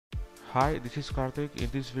Hi, this is Karthik. In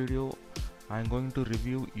this video, I am going to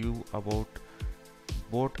review you about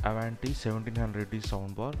boAt Aavante 1700D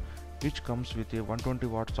soundbar, which comes with a 120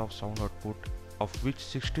 watts of sound output, of which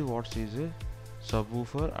 60 watts is a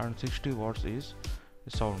subwoofer and 60 watts is a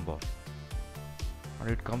soundbar.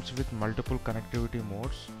 And it comes with multiple connectivity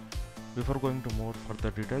modes. Before going to more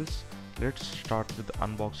further details, let's start with the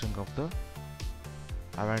unboxing of the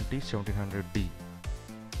Aavante 1700D.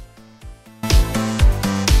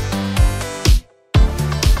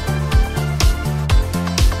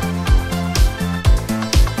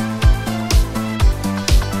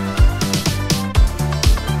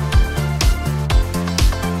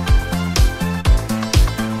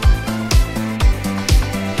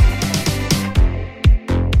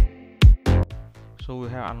 So we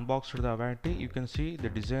have unboxed the Aavante. You can see the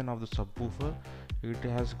design of the subwoofer. It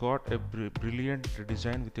has got a brilliant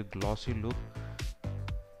design with a glossy look.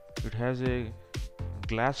 It has a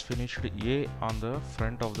glass finished A on the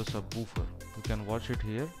front of the subwoofer. You can watch it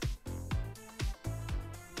here.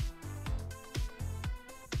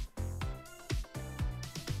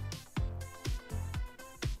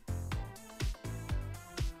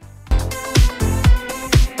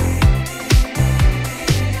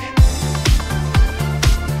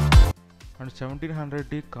 And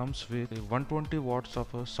 1700D comes with 120 watts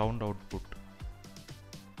of a sound output.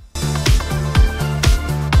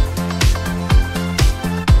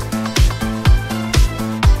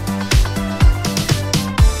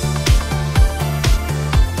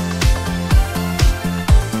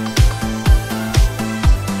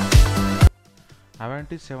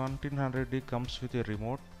 Aavante 1700D comes with a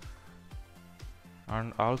remote,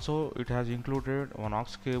 and also it has included one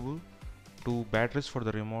aux cable, 2 batteries for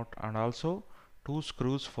the remote, and also 2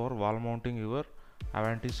 screws for wall mounting your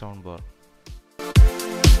Aavante soundbar.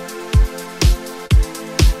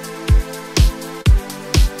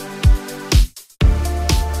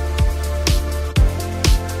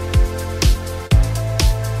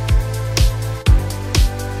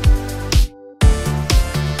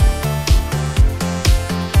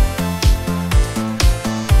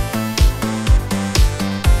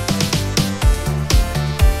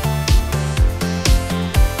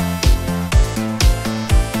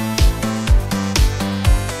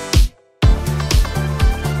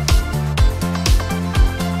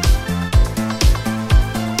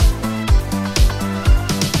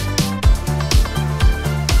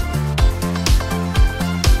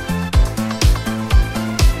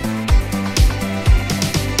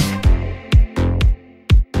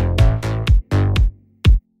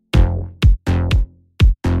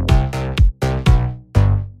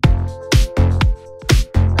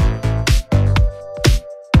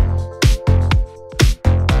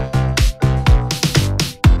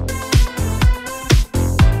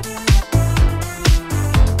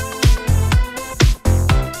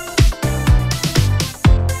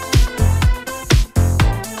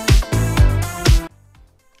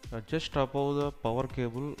 Just above the power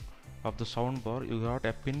cable of the soundbar, you got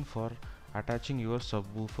a pin for attaching your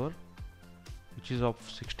subwoofer, which is of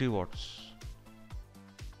 60 watts.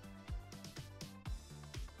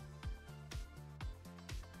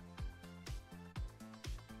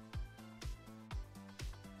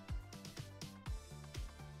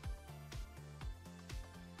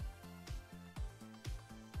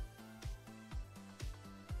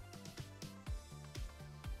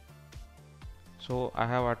 So I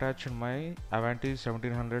have attached my Aavante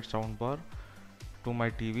 1700 soundbar to my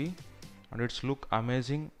TV, and it's look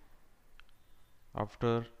amazing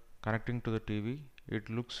after connecting to the TV. It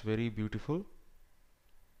looks very beautiful.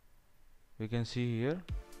 You can see here.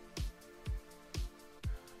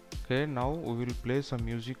 Okay, now we will play some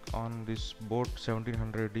music on this boAt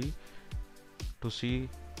 1700D to see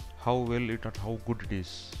how well it and how good it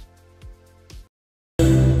is.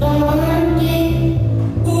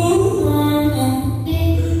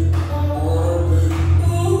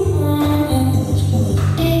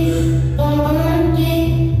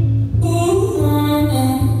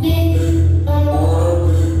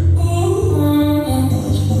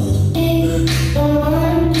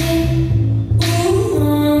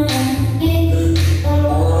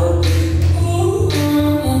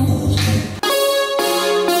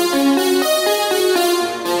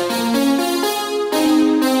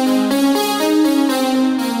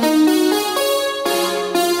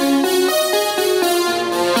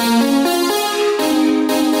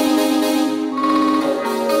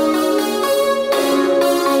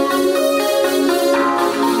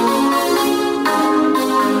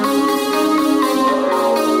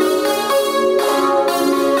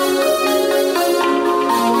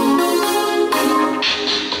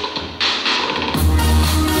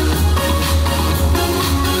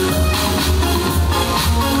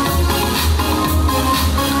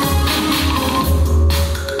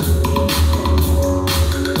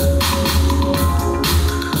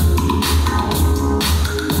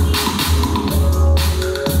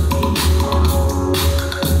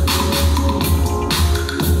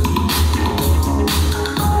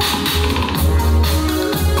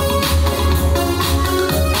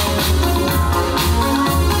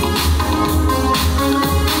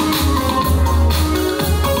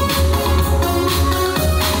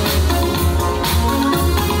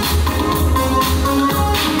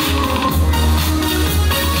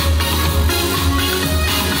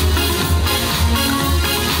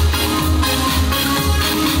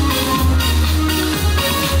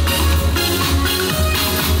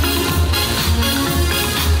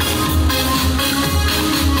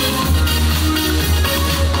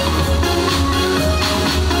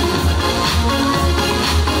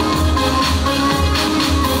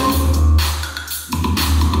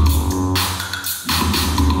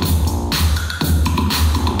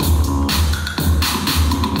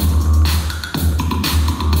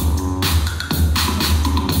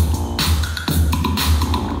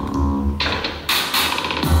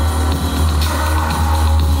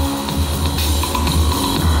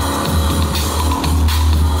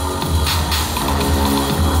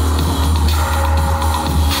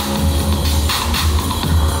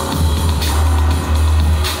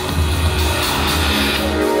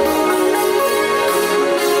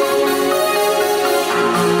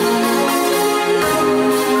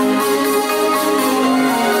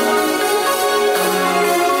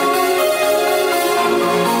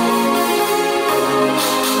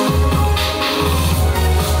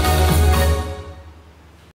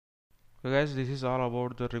 guys, this is all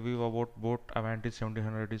about the review about boAt Aavante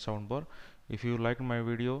 1700D soundbar. If you liked my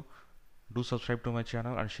video, do subscribe to my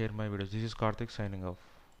channel and share my videos. This is Karthik signing off.